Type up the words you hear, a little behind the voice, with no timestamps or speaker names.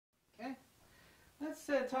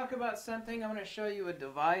Let's talk about something. I'm going to show you a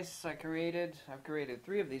device I created. I've created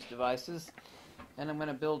 3 of these devices, and I'm going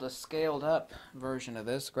to build a scaled up version of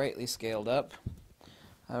this, greatly scaled up.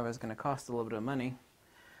 However, it's going to cost a little bit of money.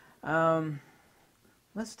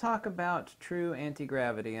 Let's talk about true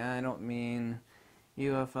anti-gravity. I don't mean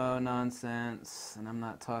UFO nonsense, and I'm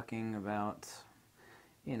not talking about,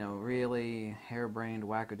 you know, really harebrained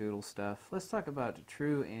wackadoodle stuff. Let's talk about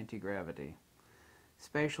true anti-gravity.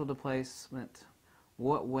 Spatial displacement,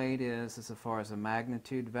 what weight is as far as a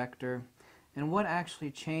magnitude vector, and what actually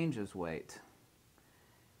changes weight.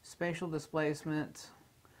 Spatial displacement,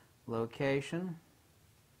 location,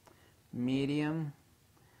 medium,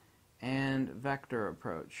 and vector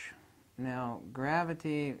approach. Now,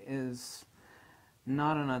 gravity is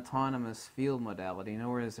not an autonomous field modality,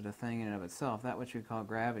 nor is it a thing in and of itself. That which we call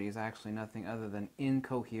gravity is actually nothing other than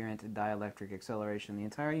incoherent dielectric acceleration. The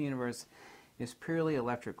entire universe is purely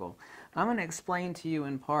electrical. I'm going to explain to you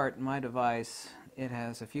in part my device. It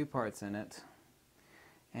has a few parts in it,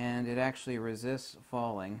 and it actually resists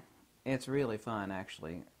falling. It's really fun,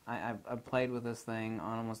 actually. I've played with this thing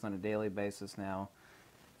almost on a daily basis now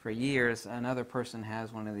for years. Another person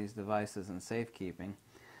has one of these devices in safekeeping.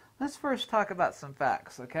 Let's first talk about some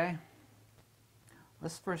facts, okay?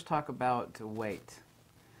 Let's first talk about weight.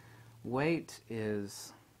 Weight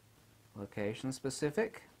is location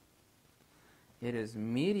specific. It is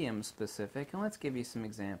medium specific, and let's give you some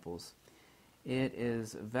examples. It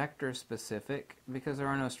is vector specific because there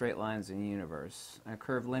are no straight lines in the universe. A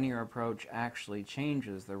curved linear approach actually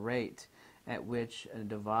changes the rate at which a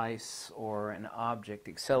device or an object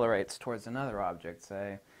accelerates towards another object,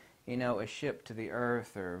 say, you know, a ship to the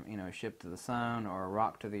Earth, or, you know, a ship to the Sun, or a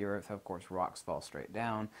rock to the Earth. Of course, rocks fall straight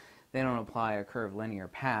down. They don't apply a curved linear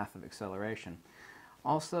path of acceleration.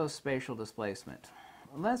 Also, spatial displacement.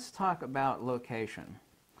 Let's talk about location.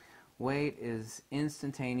 Weight is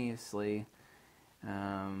instantaneously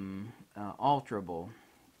alterable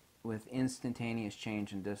with instantaneous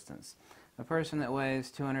change in distance. A person that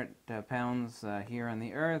weighs 200 pounds here on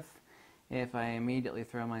the Earth, if I immediately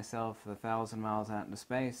throw myself 1,000 miles out into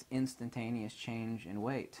space, instantaneous change in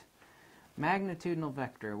weight. Magnitudinal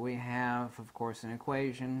vector, we have, of course, an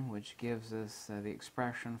equation which gives us the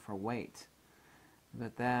expression for weight.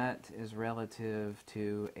 But that is relative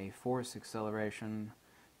to a force acceleration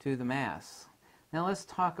to the mass. Now let's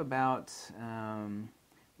talk about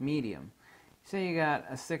medium. Say you got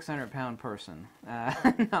a 600-pound person. No,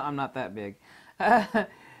 I'm not that big.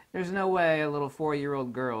 There's no way a little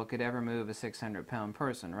 4-year-old girl could ever move a 600-pound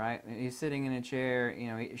person, right? He's sitting in a chair, you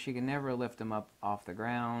know, she can never lift him up off the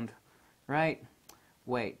ground, right?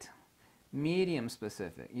 Weight. Medium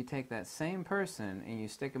specific. You take that same person and you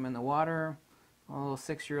stick him in the water, a little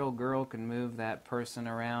 6-year-old girl can move that person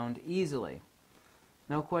around easily.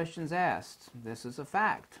 No questions asked. This is a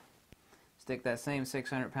fact. Stick that same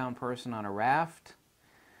 600-pound person on a raft,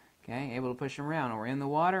 okay, able to push him around. Or in the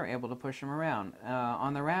water, able to push him around.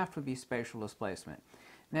 On the raft would be spatial displacement.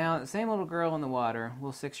 Now, the same little girl in the water,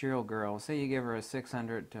 little 6-year-old girl, say you give her a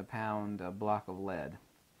 600-pound block of lead.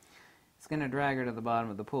 It's going to drag her to the bottom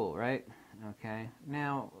of the pool, right? Okay.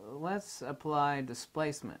 Now, let's apply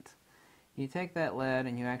displacement. You take that lead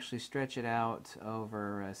and you actually stretch it out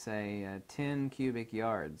over, say, 10 cubic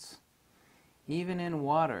yards. Even in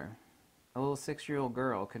water, a little 6-year-old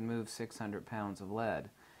girl can move 600 pounds of lead.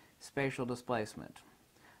 Spatial displacement.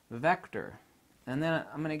 Vector. And then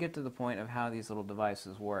I'm going to get to the point of how these little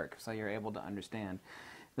devices work so you're able to understand.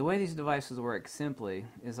 The way these devices work simply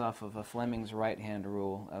is off of a Fleming's right-hand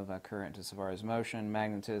rule of current as far as motion,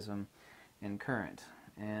 magnetism, and current.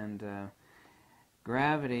 And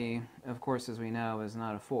gravity, of course, as we know, is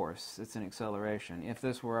not a force. It's an acceleration. If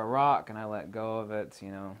this were a rock and I let go of it,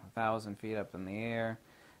 you know, 1,000 feet up in the air,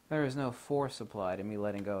 there is no force applied in me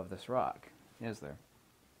letting go of this rock, is there?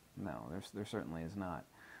 No, there certainly is not.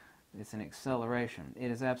 It's an acceleration.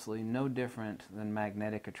 It is absolutely no different than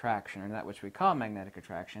magnetic attraction, or that which we call magnetic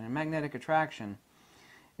attraction. And magnetic attraction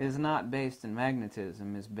is not based in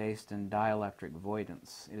magnetism, it is based in dielectric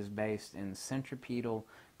avoidance. It is based in centripetal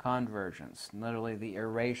convergence, literally the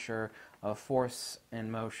erasure of force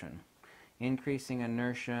and motion, increasing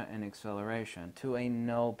inertia and acceleration to a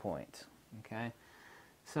null point. Okay?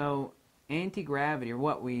 So anti-gravity, or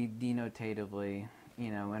what we denotatively, you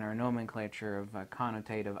know, in our nomenclature of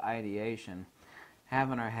connotative ideation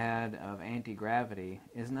have in our head of anti-gravity,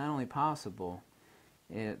 is not only possible,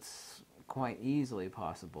 it's quite easily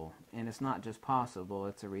possible. And it's not just possible,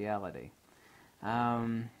 it's a reality.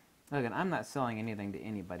 Look, I'm not selling anything to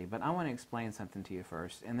anybody, but I want to explain something to you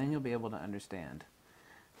first, and then you'll be able to understand.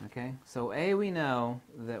 Okay? So A, we know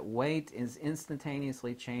that weight is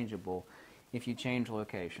instantaneously changeable if you change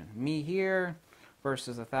location. Me here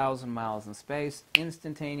versus 1,000 miles in space,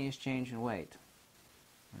 instantaneous change in weight.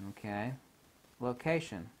 Okay.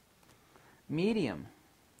 Location. Medium.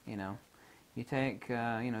 You take,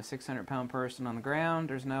 600-pound person on the ground,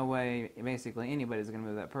 there's no way basically anybody's going to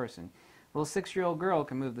move that person. A little 6-year-old girl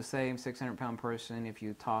can move the same 600-pound person if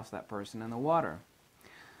you toss that person in the water.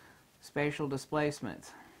 Spatial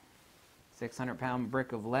displacement. 600-pound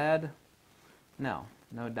brick of lead, no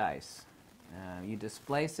dice. You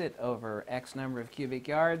displace it over X number of cubic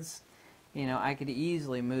yards. I could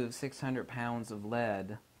easily move 600 pounds of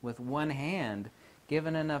lead with one hand,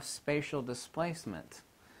 given enough spatial displacement,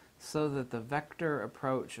 so that the vector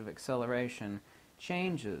approach of acceleration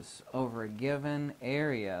changes over a given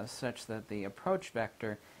area such that the approach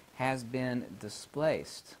vector has been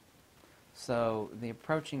displaced. So the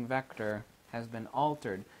approaching vector has been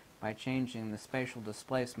altered by changing the spatial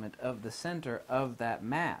displacement of the center of that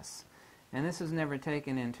mass. And this is never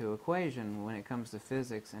taken into equation when it comes to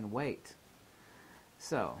physics and weight.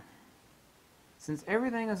 So, since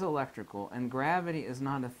everything is electrical and gravity is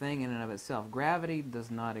not a thing in and of itself, gravity does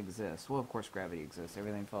not exist. Well, of course gravity exists.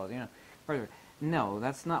 Everything follows, No,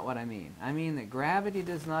 that's not what I mean. I mean that gravity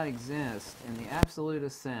does not exist in the absolute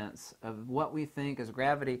sense of what we think as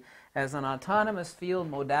gravity as an autonomous field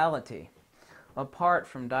modality, apart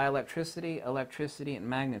from dielectricity, electricity, and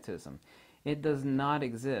magnetism. It does not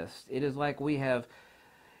exist. It is like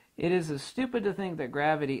it is as stupid to think that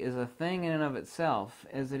gravity is a thing in and of itself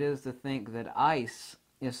as it is to think that ice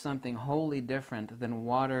is something wholly different than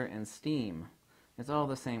water and steam. It's all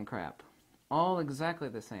the same crap. All exactly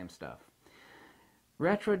the same stuff.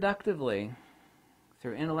 Retroductively,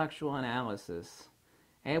 through intellectual analysis,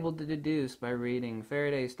 able to deduce by reading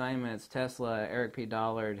Faraday, Steinmetz, Tesla, Eric P.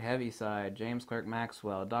 Dollard, Heaviside, James Clerk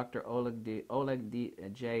Maxwell, Dr. Oleg D.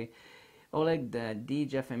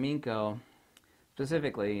 Jefemenko,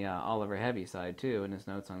 specifically Oliver Heaviside too in his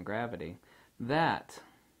notes on gravity, that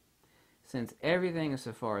since everything is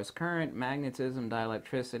so far as current, magnetism,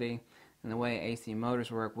 dielectricity, and the way AC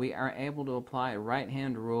motors work, we are able to apply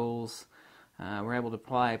right-hand rules. We're able to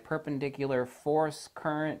apply perpendicular force,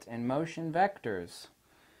 current, and motion vectors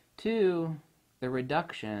to the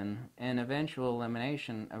reduction and eventual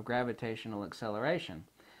elimination of gravitational acceleration.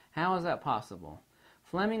 How is that possible?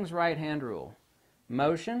 Fleming's right-hand rule.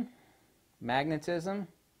 Motion, magnetism,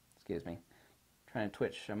 trying to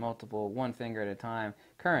twitch one finger at a time.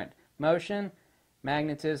 Current, motion,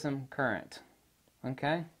 magnetism, current.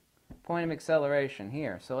 Okay? Point of acceleration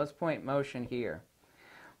here. So let's point motion here.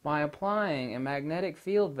 By applying a magnetic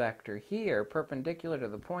field vector here perpendicular to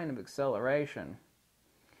the point of acceleration,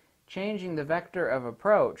 changing the vector of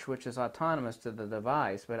approach, which is autonomous to the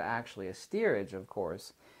device, but actually a steerage, of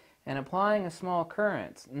course, and applying a small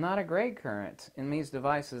current, not a great current, in these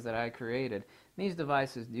devices that I created. These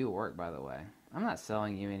devices do work, by the way. I'm not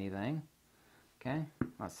selling you anything. Okay?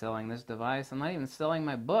 I'm not selling this device. I'm not even selling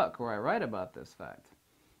my book where I write about this fact.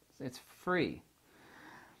 It's free.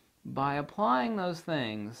 By applying those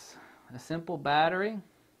things, a simple battery,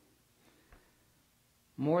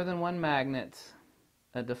 more than one magnet,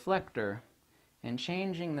 a deflector, and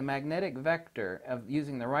changing the magnetic vector of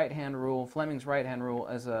using the right-hand rule, Fleming's right-hand rule,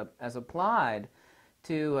 as applied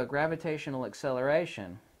to a gravitational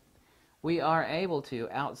acceleration, we are able to,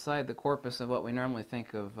 outside the corpus of what we normally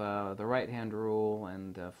think of the right-hand rule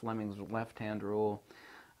and Fleming's left-hand rule,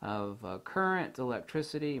 of current,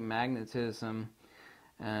 electricity, magnetism,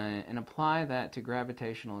 and apply that to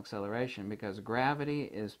gravitational acceleration, because gravity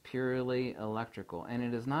is purely electrical, and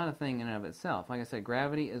it is not a thing in and of itself. Like I said,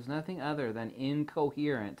 gravity is nothing other than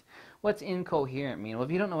incoherent. What's incoherent mean? Well,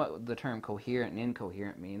 if you don't know what the term coherent and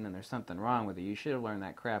incoherent mean, then there's something wrong with you. You should have learned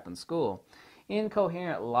that crap in school.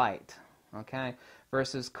 Incoherent light, okay,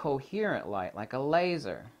 versus coherent light, like a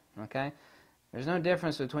laser, okay? There's no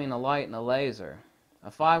difference between a light and a laser.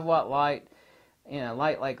 A 5-watt light,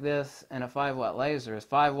 light like this, and a 5-watt laser is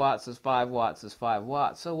 5 watts is 5 watts is 5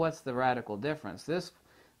 watts. So what's the radical difference?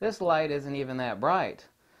 This light isn't even that bright.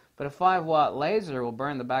 But a 5-watt laser will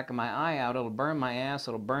burn the back of my eye out. It'll burn my ass.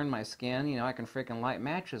 It'll burn my skin. I can freaking light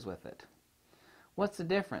matches with it. What's the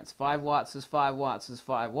difference? 5 watts is 5 watts is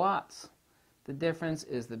 5 watts. The difference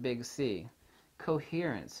is the big C,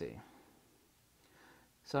 coherency.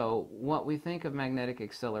 So what we think of magnetic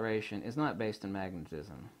acceleration is not based in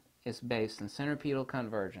magnetism. It's based in centripetal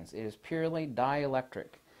convergence. It is purely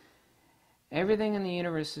dielectric. Everything in the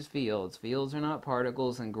universe is fields. Fields are not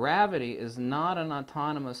particles, and gravity is not an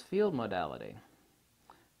autonomous field modality.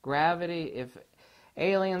 Gravity, if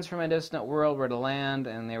aliens from a distant world were to land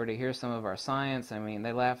and they were to hear some of our science,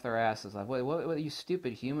 they laugh their asses off. What you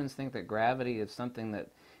stupid humans think that gravity is something that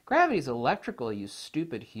Gravity's electrical, you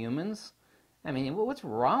stupid humans. I mean, what's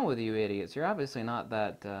wrong with you idiots? You're obviously not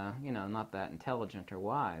that, not that intelligent or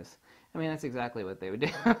wise. I mean, that's exactly what they would do.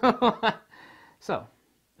 So,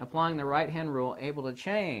 applying the right-hand rule, able to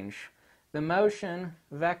change the motion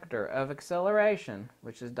vector of acceleration,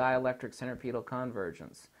 which is dielectric centripetal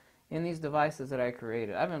convergence, in these devices that I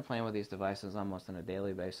created. I've been playing with these devices almost on a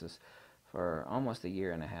daily basis for almost a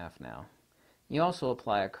year and a half now. You also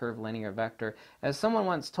apply a curvilinear vector. As someone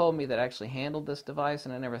once told me that actually handled this device,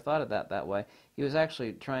 and I never thought of that way, he was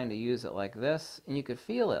actually trying to use it like this, and you could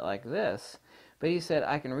feel it like this. But he said,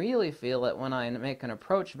 I can really feel it when I make an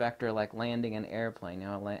approach vector like landing an airplane. You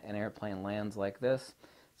know, an airplane lands like this.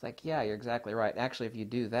 It's like, yeah, you're exactly right. Actually, if you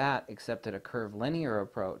do that, except at a curvilinear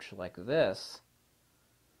approach like this,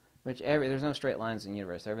 which there's no straight lines in the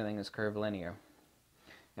universe. Everything is curvilinear.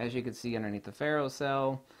 As you can see underneath the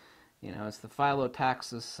ferrocell, you know, it's the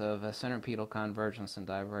phyllotaxis of centripetal convergence and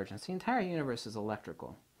divergence. The entire universe is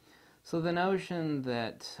electrical. So the notion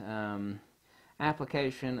that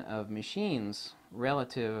application of machines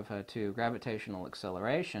relative to gravitational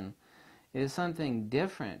acceleration is something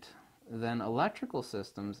different than electrical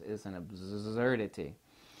systems is an absurdity.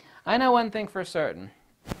 I know one thing for certain.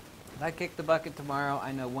 If I kick the bucket tomorrow,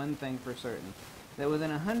 I know one thing for certain. That within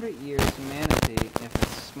 100 years, humanity, if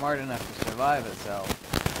it's smart enough to survive itself,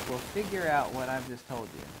 will figure out what I've just told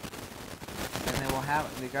you. And they will have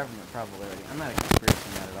the government probably already. I'm not a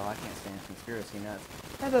conspiracy nut at all. I can't stand conspiracy nuts.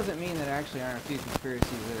 That doesn't mean that there actually aren't a few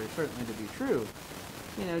conspiracies that are certainly to be true.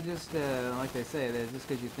 You know, just like they say, that just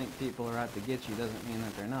because you think people are out to get you doesn't mean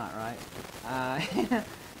that they're not, right?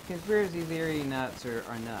 Conspiracy theory nuts are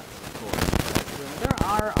nuts, of course. But there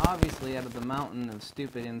are obviously, out of the mountain of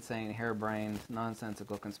stupid, insane, harebrained,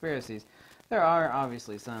 nonsensical conspiracies, there are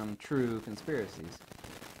obviously some true conspiracies.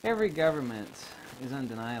 Every government is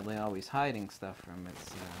undeniably always hiding stuff from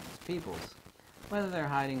its peoples. Whether they're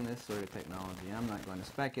hiding this sort of technology, I'm not going to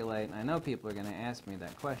speculate. I know people are going to ask me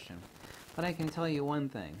that question. But I can tell you one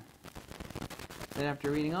thing. That after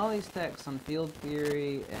reading all these texts on field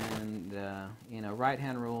theory and,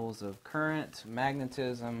 right-hand rules of current,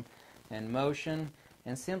 magnetism, and motion,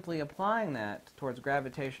 and simply applying that towards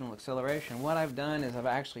gravitational acceleration, what I've done is I've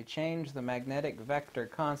actually changed the magnetic vector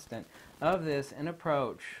constant of this in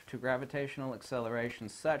approach to gravitational acceleration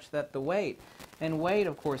such that the weight, and weight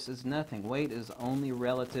of course is nothing, weight is only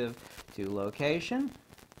relative to location,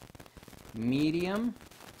 medium,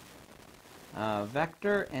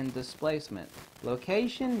 vector, and displacement.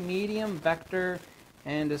 Location, medium, vector,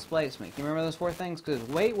 and displacement. Can you remember those four things? Because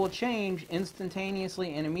weight will change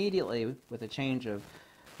instantaneously and immediately with a change of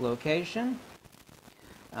location,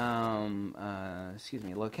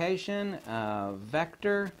 location,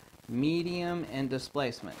 vector, medium, and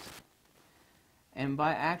displacement. And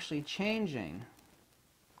by actually changing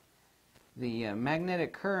the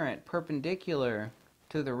magnetic current perpendicular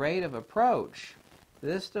to the rate of approach,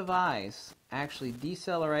 this device actually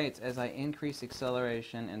decelerates as I increase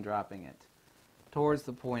acceleration and dropping it towards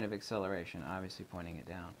the point of acceleration, obviously pointing it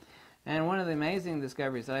down. And one of the amazing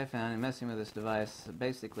discoveries that I found in messing with this device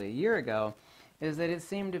basically a year ago is that it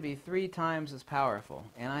seemed to be 3 times as powerful.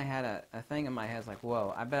 And I had a thing in my head, it's like,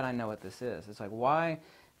 whoa, I bet I know what this is. It's like, why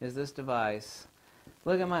is this device,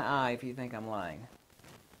 look at my eye if you think I'm lying.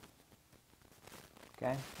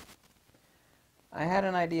 Okay? I had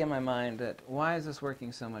an idea in my mind that why is this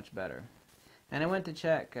working so much better? And I went to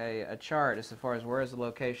check a chart as far as where is the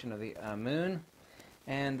location of the moon,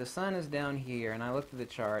 and the sun is down here, and I looked at the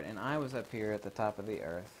chart, and I was up here at the top of the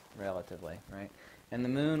earth, relatively, right? And the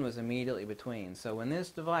moon was immediately between. So when this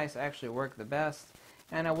device actually worked the best,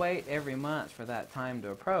 and I wait every month for that time to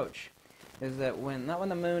approach, is that not when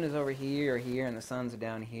the moon is over here or here and the sun's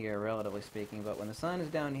down here, relatively speaking, but when the sun is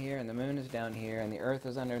down here and the moon is down here and the earth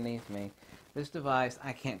is underneath me, this device,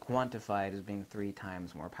 I can't quantify it as being 3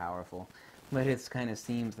 times more powerful, but it kind of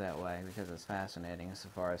seems that way because it's fascinating as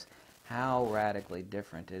far as how radically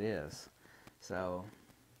different it is. So,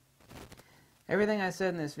 everything I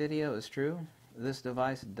said in this video is true. This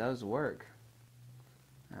device does work.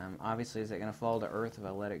 Obviously, is it going to fall to earth if I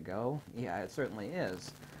let it go? Yeah, it certainly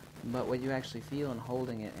is. But what you actually feel in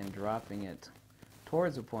holding it and dropping it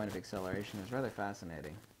towards a point of acceleration is rather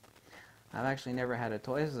fascinating. I've actually never had a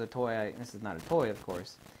toy. This is a toy. This is not a toy, of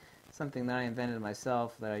course. Something that I invented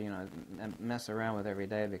myself that I mess around with every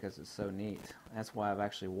day because it's so neat. That's why I've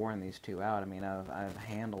actually worn these 2 out. I mean, I've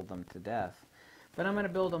handled them to death. But I'm going to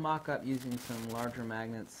build a mock-up using some larger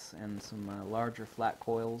magnets and some larger flat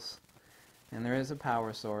coils. And there is a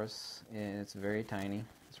power source. It's very tiny.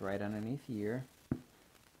 It's right underneath here.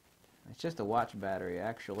 It's just a watch battery,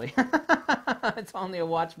 actually. It's only a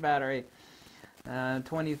watch battery.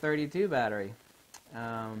 2032 battery.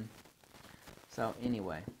 So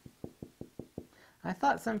anyway, I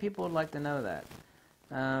thought some people would like to know that.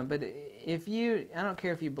 But if you, I don't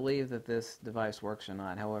care if you believe that this device works or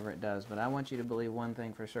not, however it does, but I want you to believe one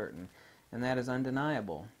thing for certain, and that is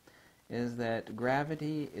undeniable, is that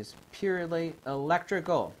gravity is purely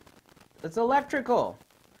electrical. It's electrical.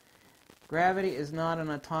 Gravity is not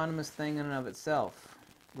an autonomous thing in and of itself.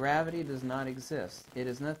 Gravity does not exist. It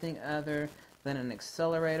is nothing other than an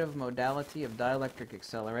accelerative modality of dielectric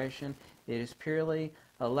acceleration. It is purely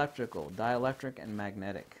electrical, dielectric, and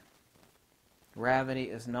magnetic. Gravity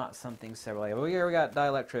is not something separate. Over here we got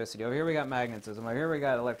dielectricity. Over here we got magnetism. Over here we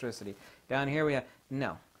got electricity. Down here we have...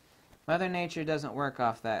 No. Mother Nature doesn't work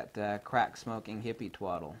off that crack-smoking hippie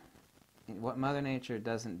twaddle. What Mother Nature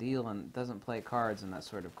doesn't deal and doesn't play cards and that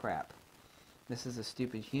sort of crap. This is a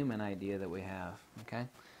stupid human idea that we have, okay?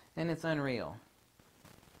 And it's unreal.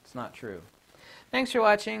 It's not true. Thanks for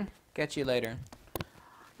watching. Catch you later.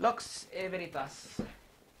 Lux e veritas.